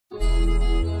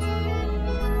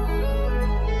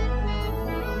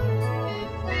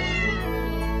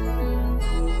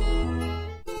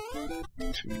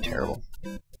this would be terrible.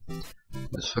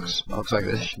 This looks like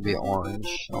this should be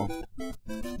orange, so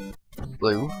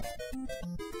blue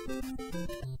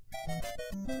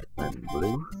and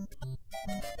blue,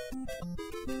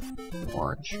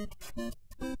 orange.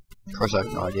 Of course, I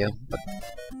have no idea, but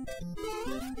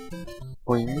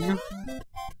boing.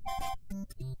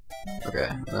 Okay,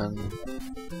 then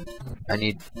I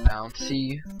need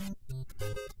bouncy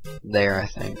there, I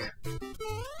think.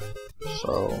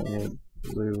 So we need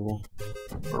blue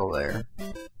purple there.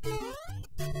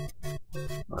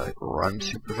 Like run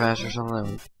super fast or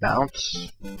something.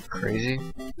 Bounce crazy.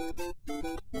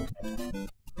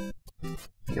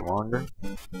 Get longer.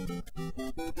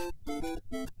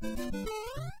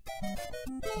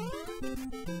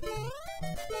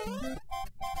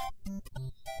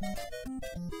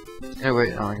 Hey,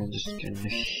 wait, no, I can just get in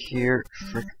here.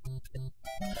 Frick.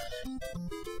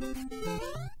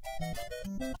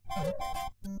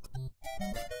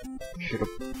 Shoot a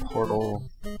portal.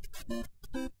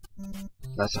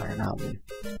 That's not gonna help me.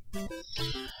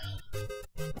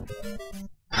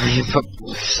 You put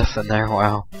blue stuff in there,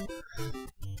 wow.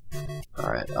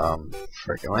 Alright,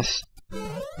 frick, am I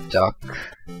stuck?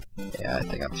 Yeah, I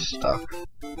think I'm stuck.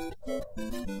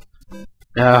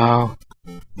 No!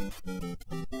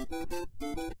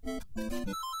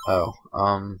 Oh,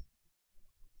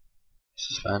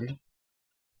 suspend?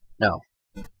 No.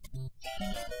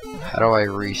 How do I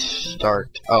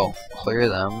restart? Oh, clear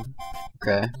them.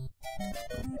 Okay.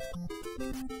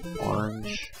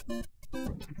 Orange,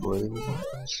 blue.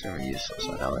 It's gonna be useless,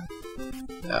 I know it.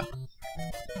 Yeah.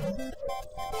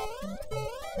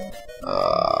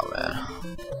 Oh man.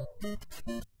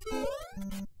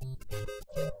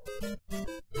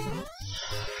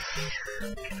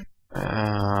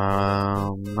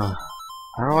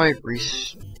 How do I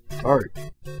restart?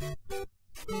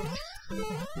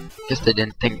 Guess they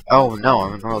didn't think. Oh no,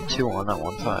 I'm in World 2 on that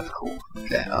 1.5. Cool.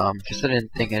 Okay. Guess I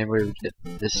didn't think anybody would get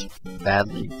this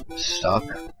badly stuck.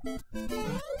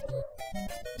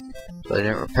 So they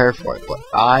didn't repair for it. But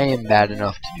I am bad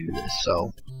enough to do this.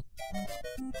 So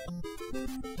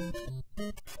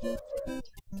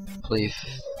please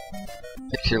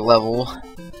fix your level.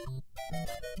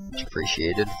 Much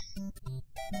appreciated.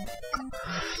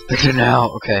 Fix it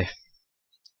now. Okay.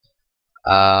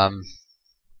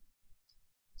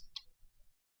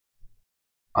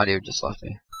 Audio just left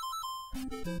me.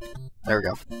 There we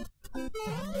go.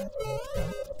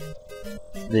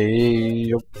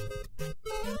 Yep.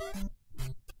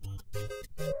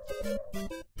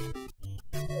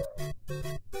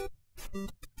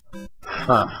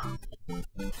 Huh.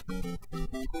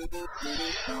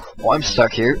 Well, I'm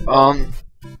stuck here.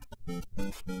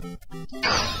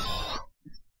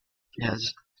 Yeah,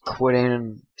 just quitting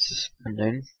and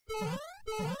suspending.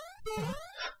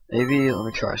 Maybe, let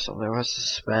me try something. I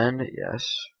suspend,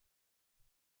 yes.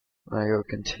 I go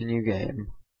continue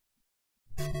game.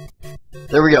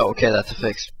 There we go, okay, that's a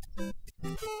fix.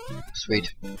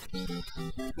 Sweet.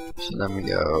 So then we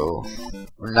go,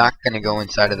 we're not gonna go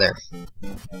inside of there.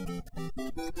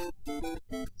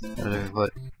 We'll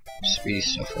put Speedy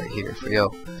stuff right here for you.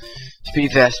 Speedy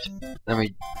fast. Then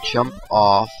we jump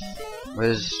off. What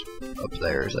is up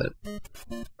there? Is that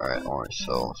alright? Orange.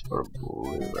 So let's put a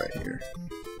blue right here,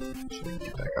 so we can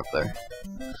get back up there.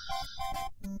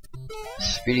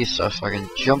 Speedy stuff, so I can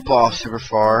jump off super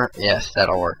far. Yes,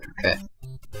 that'll work. Okay.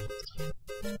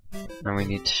 Then we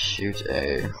need to shoot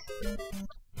a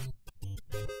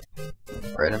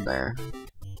right in there.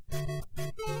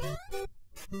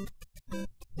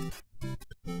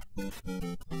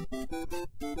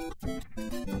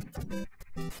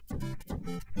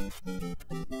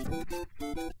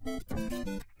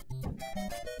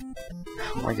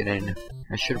 How am I getting?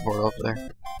 I should have poured up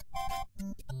there.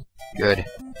 Good.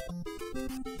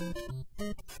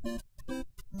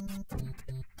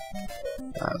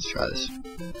 Alright, let's try this.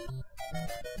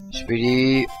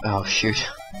 Speedy. Oh shoot.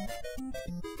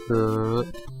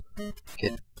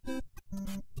 Get.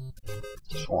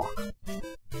 Just walk.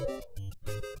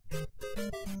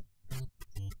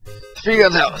 Speedy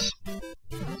Gonzales.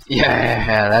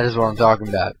 Yeah, that is what I'm talking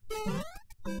about.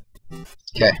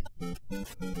 Okay.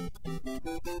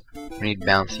 We need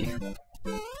bouncy.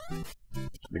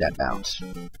 Give me that bounce.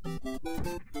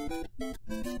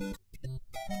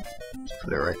 Let's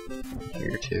put it right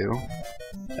here too.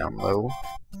 Down low.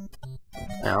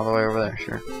 And all the way over there,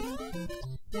 sure.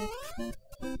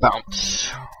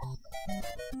 Bounce.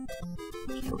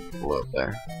 Let's put blue up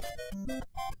there.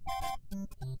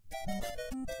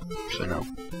 Actually, no.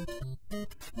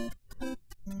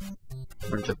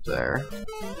 Orange up there.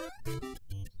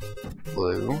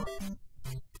 Blue.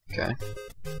 Okay.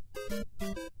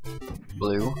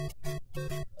 Blue.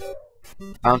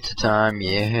 Bounce time,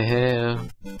 yeah.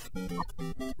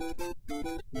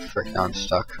 Frick, now I'm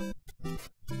stuck.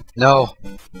 No!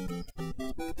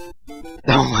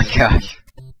 Oh my gosh.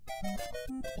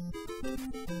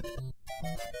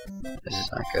 This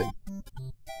is not good.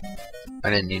 I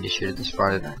didn't need to shoot it this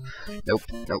far, did I? Nope,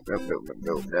 nope, nope, nope, nope,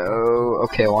 nope, no.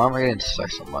 Okay, why am I getting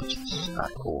stuck so much? This is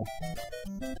not cool.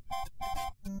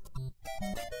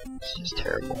 It's just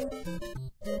terrible.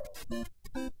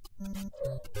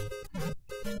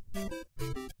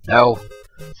 No!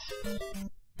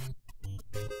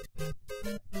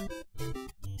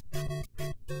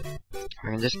 I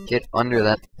can just get under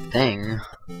that thing.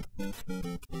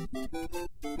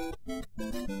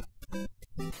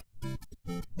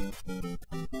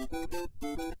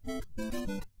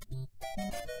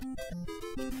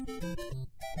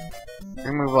 I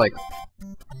move like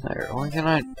there. Why can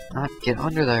I not get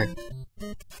under there?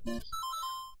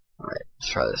 Alright, let's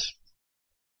try this.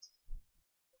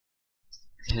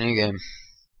 Continue game.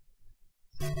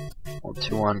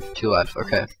 2 on, 2 left.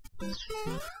 Okay.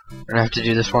 We're gonna have to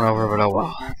do this one over, but oh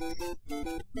well.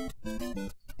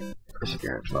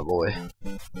 Perseverance, my boy.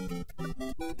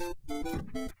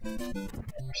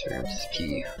 Perseverance is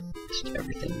key to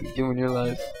everything you do in your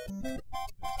life.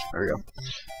 There we go.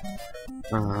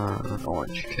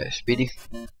 Orange. Okay, Speedy.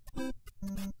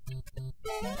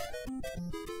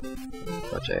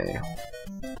 Touch A.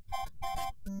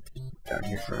 Down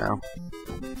here for now.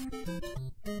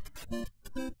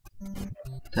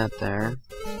 That there.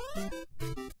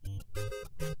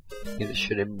 Get a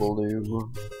shitty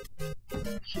blue.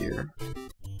 Here.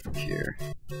 Here.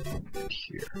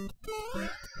 Here.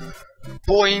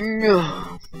 Boing!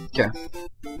 Okay.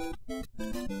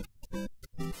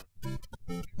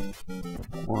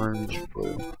 Orange,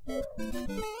 blue.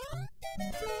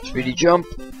 Speedy jump!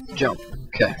 Jump.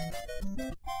 Okay.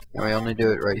 Now we only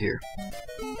do it right here.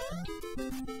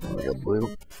 There we go,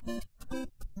 blue.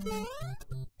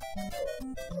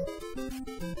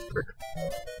 Frick.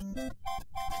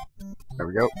 There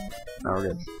we go. Now we're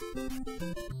good.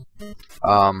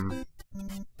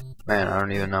 Man, I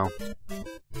don't even know.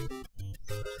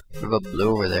 We have a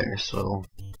blue over there, so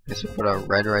I guess we put a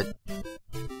red right.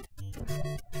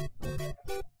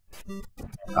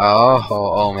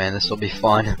 Oh man, this will be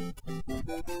fun.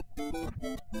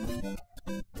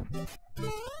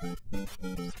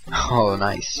 Oh,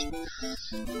 nice.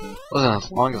 Wasn't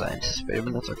as long as I anticipated,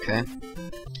 but that's okay.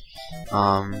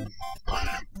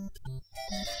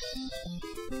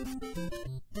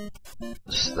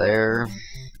 Just there.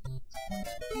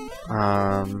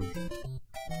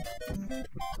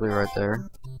 Blue right there.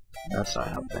 That's not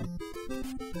helping.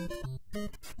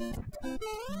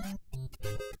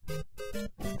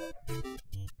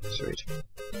 Sweet.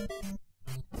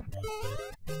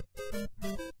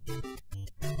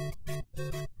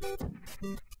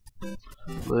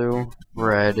 Blue,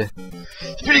 red.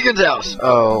 Speedy Gonzales!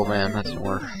 Oh man, that didn't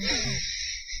work.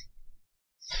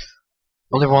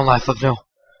 Only one life left, no.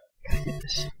 Gotta get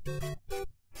this.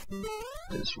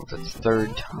 Do this one for the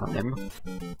 3rd time.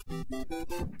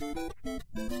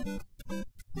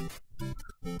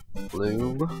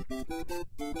 Blue.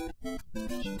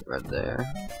 Red there.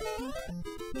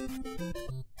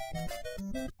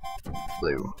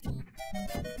 Blue.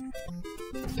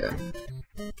 Okay.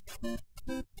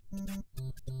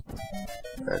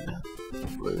 Red.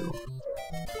 Blue.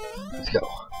 Let's go.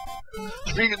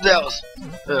 Speedy Gonzales!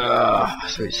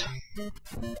 Sweet.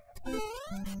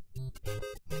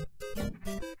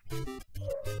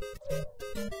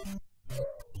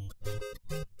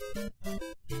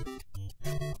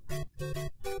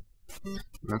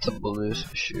 That's a blue, so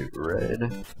shoot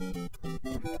red.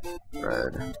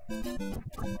 Red.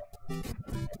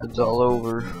 It's all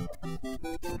over.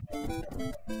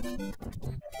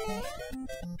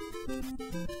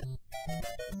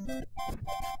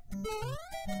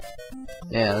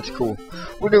 Yeah, that's cool.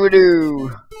 What do we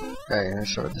do? Okay,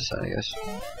 let's start this out, I guess.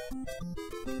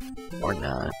 Or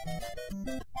not.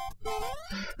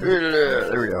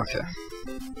 There we go, okay.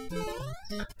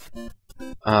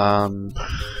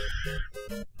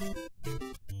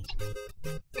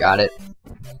 Got it.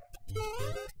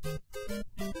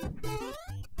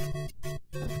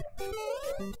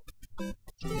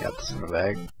 Got this in the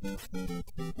bag.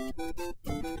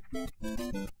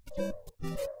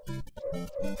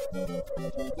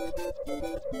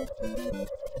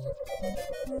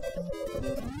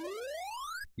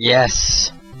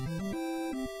 Yes!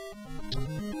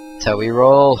 That's how we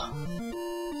roll.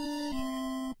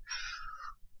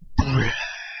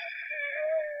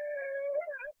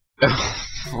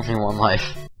 Only one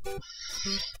life.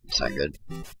 It's not good.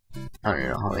 I don't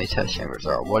even know how many test chambers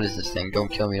there are. What is this thing? Don't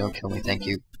kill me, thank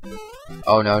you.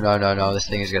 Oh no, no, no, no, this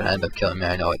thing is gonna end up killing me,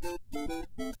 I know it.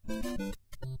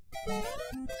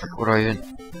 Frick, what do I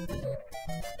even...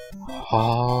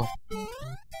 Oh...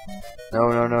 No,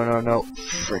 no, no, no, no.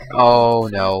 Frick. Oh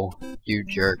no, you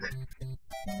jerk.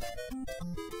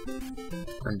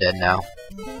 I'm dead now.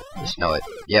 Just know it.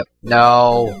 Yep.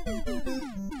 No!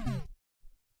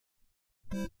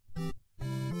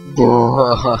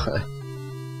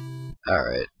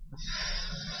 Alright.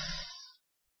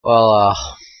 Well,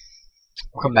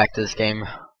 we'll come back to this game.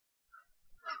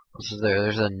 What's there?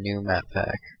 There's a new map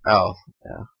pack. Oh,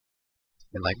 yeah.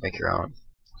 You can, like, make your own.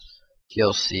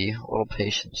 DLC. A little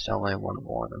patience. Only 1 of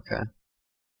 1. Okay.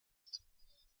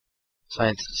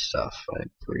 Science and stuff.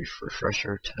 Like, brief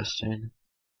refresher testing.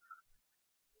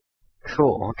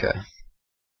 Cool. Okay.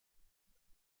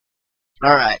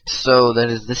 Alright, so that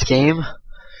is this game.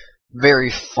 Very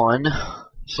fun.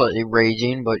 Slightly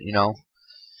raging, but, you know,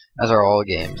 as are all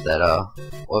games that,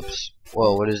 whoops.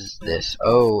 Whoa, what is this?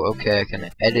 Oh, okay, I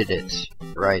can edit it.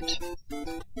 Right.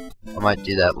 I might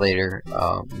do that later.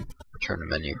 Return to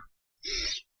menu.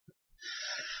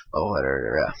 Oh,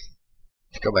 whatever, yeah.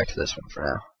 Let's go back to this one for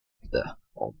now. The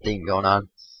old thing going on.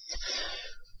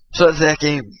 So that's that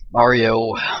game.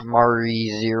 Mari0.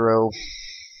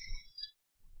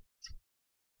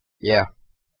 Yeah.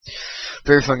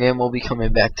 Very fun game. We'll be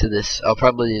coming back to this. I'll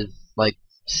probably, like,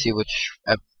 see which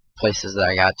places that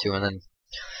I got to, and then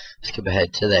skip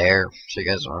ahead to there, so you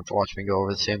guys don't have to watch me go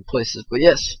over the same places. But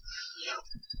yes,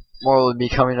 more will be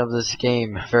coming of this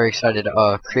game. Very excited.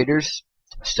 Creators,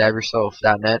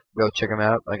 stabyourself.net. Go check them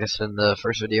out. Like I said in the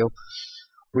first video.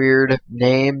 Weird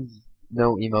name.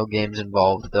 No emo games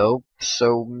involved though.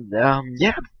 So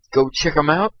yeah, go check them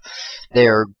out. They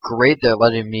are great. They're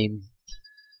letting me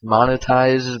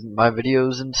monetize my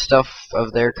videos and stuff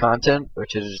of their content,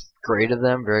 which is great of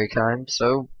them. Very kind.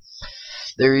 So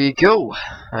there you go.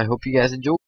 I hope you guys enjoy.